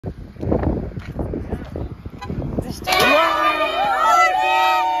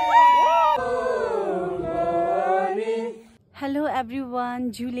Hello everyone,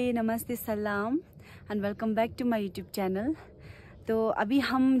 झूले, नमस्ते, सलाम and welcome back to my YouTube channel. तो अभी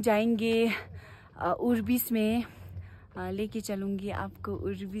हम जाएंगे उर्बिस में, लेके चलूँगी आपको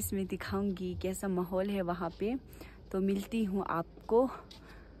उर्बिस में, दिखाऊंगी कैसा माहौल है वहाँ पे। तो मिलती हूँ आपको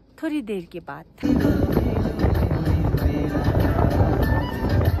थोड़ी देर के बाद।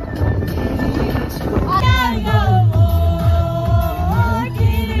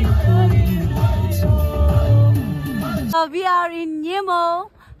 We are in Nemo.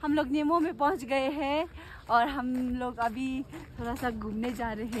 हम लोग नेमो में पहुंच गए हैं और हम लोग अभी थोड़ा सा घूमने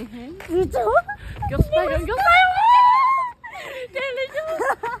जा रहे हैं।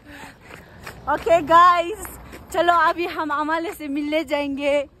 ओके गाइस, चलो अभी हम अमाले से मिलने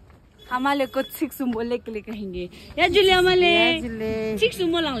जाएंगे। अमाले को चिक्सुम बोलने के लिए कहेंगे। या जुले अमाले चिक्सुम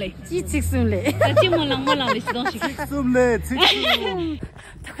मोलांगले चिक्सुम ले चिक्सुम मोलांगले चिक्सुम ले चिक्सुम।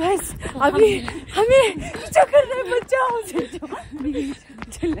 तो गाइस अभी हमें पीछा कर रहे हैं, बचाओ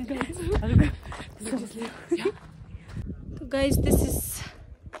तो गाइस दिस इज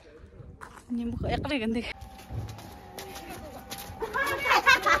नींबू का एक गंदे।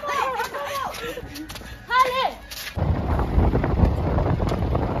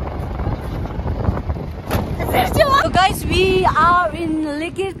 तो गाइस वी आर इन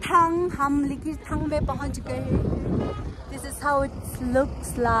लिकिरथांग। हम लिकिरथांग में पहुंच गए हैं। This is how it looks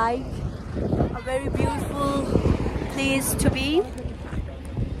like. A very beautiful place to be.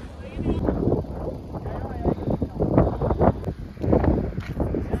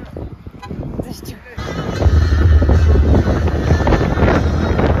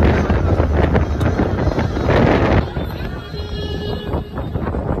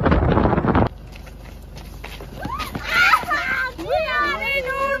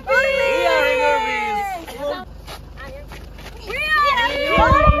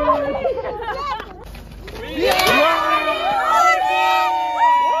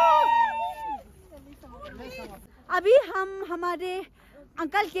 अभी हम हमारे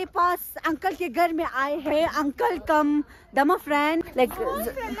अंकल के पास, अंकल के घर में आए हैं। अंकल कम दमा friend, like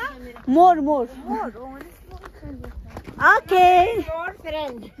more okay more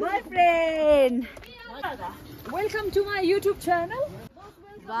friend. Welcome to my YouTube channel.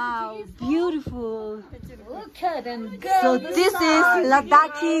 Wow, beautiful. Look at them go. So this is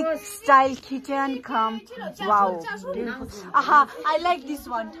Ladakhi style kitchen. Come, wow, beautiful. Aha, I like this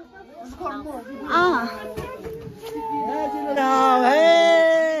one. Ah.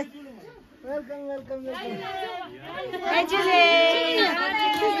 Hey! Welcome. Hey, Julie.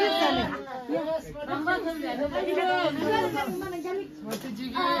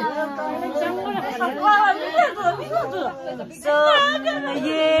 So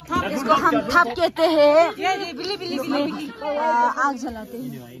ये इसको हम थाप कहते हैं। ये बिल्ली आग जलाते हैं।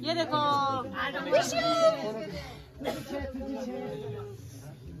 ये देखो।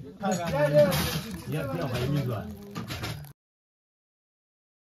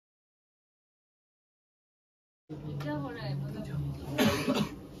 क्या हो रहा है?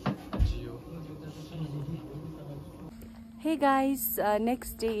 Hey guys,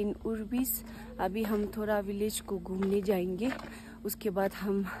 next day in उर्बिस। अभी हम थोड़ा विलेज को घूमने जाएंगे, उसके बाद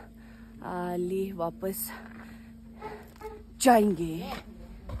हम ले वापस जाएंगे।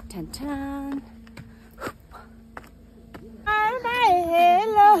 ठन ठन।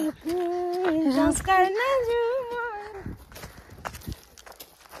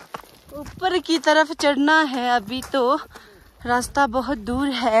 ऊपर की तरफ चढ़ना है। अभी तो रास्ता बहुत दूर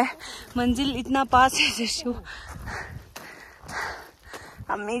है, मंजिल इतना पास है जैसे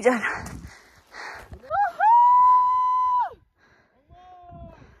अम्मी जान।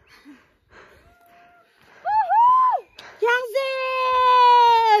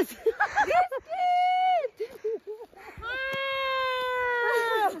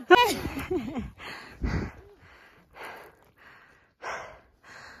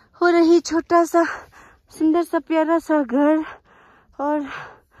 हो रही छोटा सा सुंदर सा प्यारा सा घर और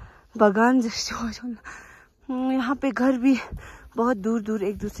बागान जैसे। यहाँ पे घर भी बहुत दूर दूर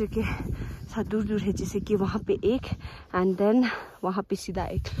एक दूसरे के साथ दूर है, जैसे कि वहाँ पे एक एंड देन वहाँ पे सीधा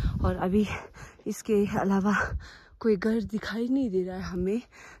एक। और अभी इसके अलावा कोई घर दिखाई नहीं दे रहा है हमें।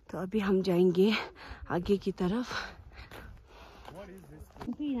 तो अभी हम जाएंगे आगे की तरफ।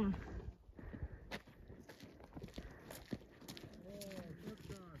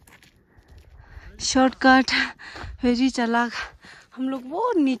 शॉर्टकट वेरी चालाक। हम लोग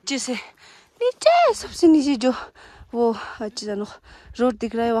वो नीचे सबसे नीचे जो वो अच्छे जानो रोड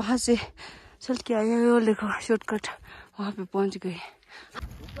दिख रहा है, वहाँ से चल के आए हैं। और देखो शॉर्टकट वहाँ पे पहुँच गए।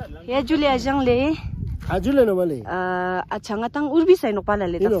 Ya Julie ajang le. Ajule no male. Acha ngatang urbi sai no pala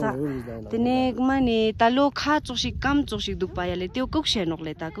le ta. Tene mane talo kha choshi kam choshi du pa ya le teo kok she nok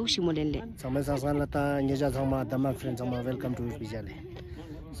le ta kok shi molen le. Samai sang la ta ngeja sama dama friend sama welcome to urbi jale.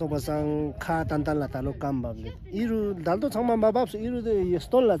 So basang kha tan tan la talo kam bab le. Iru daldo sama mabab so iru de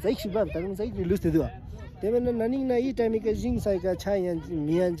stol la zai shibab ta zai lus de do. Temen naning na I time ka jing sai ka chayan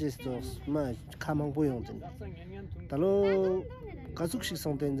mian gestos ma khamang boyong tin. Talo kasuk shi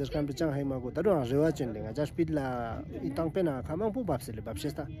sonten jar kan bichang hai ma ko taro rewa chen lenga jas pitla itang pena khamang pu bab se le bab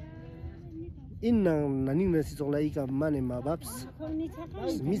shesta. In naning na si chong lai ka mane ma babs.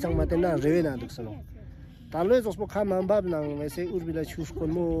 Mi chang ma tena rewe na duk sono. Talo es ospo khamang bab nang wese urbila chush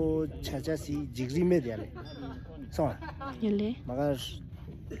kon mo chacha si jigri me diale. So. Yele. Magar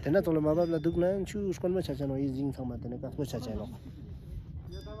tena tolo mabab la duk na chu uskon ma chacha no I jing thang ma tena ka so chacha no.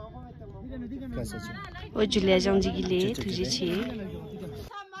 O Julia jang jigile tuje che.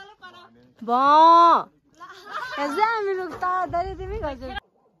 Bon. Kaza mi lugta dare de mi gaje.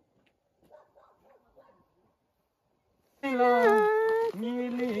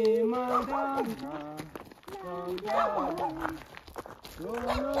 Nili madam.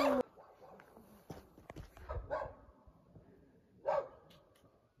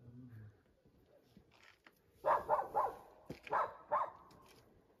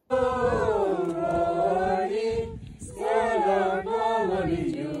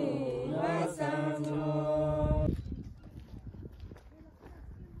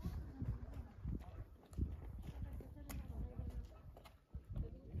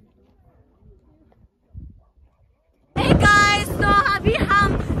 Hey guys, तो अभी हम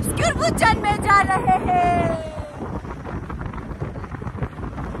स्किरबुचन में जा रहे हैं.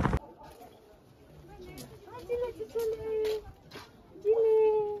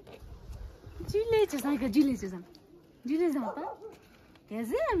 Julie चेसान का Julie चेसान जाता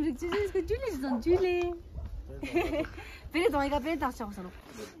कैसे हम रिक्शे से इसको Julie चेसान Julie पहले तो आएगा पहले ताश चाहो चलो.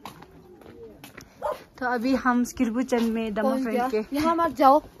 तो अभी हम स्किरबुचन में दमा फ्रेंड के यहाँ मत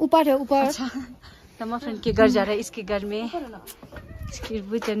जाओ ऊपर है ऊपर. अच्छा दमा फ्रेंड के घर जा रहे हैं. इसके घर में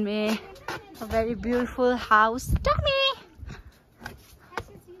स्किरबुचन में a very beautiful house. Tommy.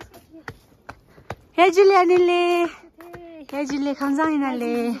 Hey Julia nile. Hey Julia खमजाही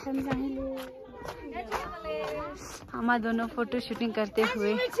नाले. हम दोनों फोटो शूटिंग करते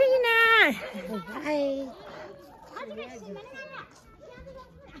हुए.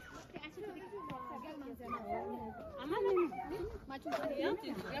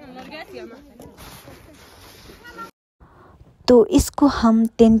 तो इसको हम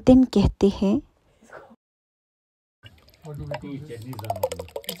टेन कहते हैं.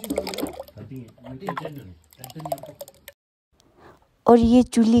 और ये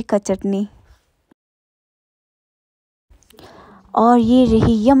चूल्हे का चटनी. और ये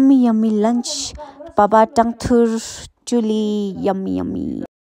रही यम्मी यम्मी लंच. पापा टंगथुर चूल्हे yummy yummy.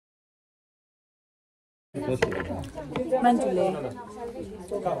 Manjule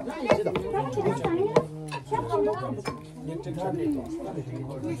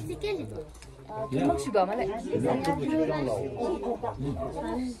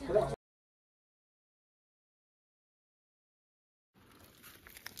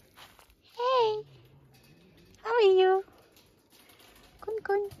Hey, how are you?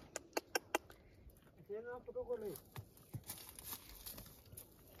 Kun.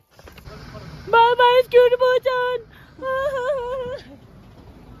 Bye bye, Scooter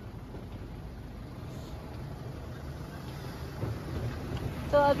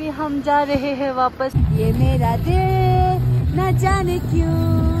तो अभी हम जा रहे हैं वापस. ये मेरा दिल न जाने क्यों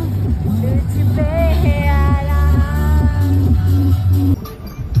तुझ पे है आराम.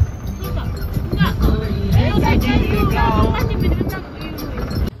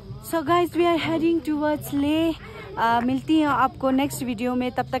 So guys, we are heading towards Leh. मिलती हैं आपको नेक्स्ट वीडियो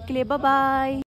में. तब तक के लिए बाय बाय.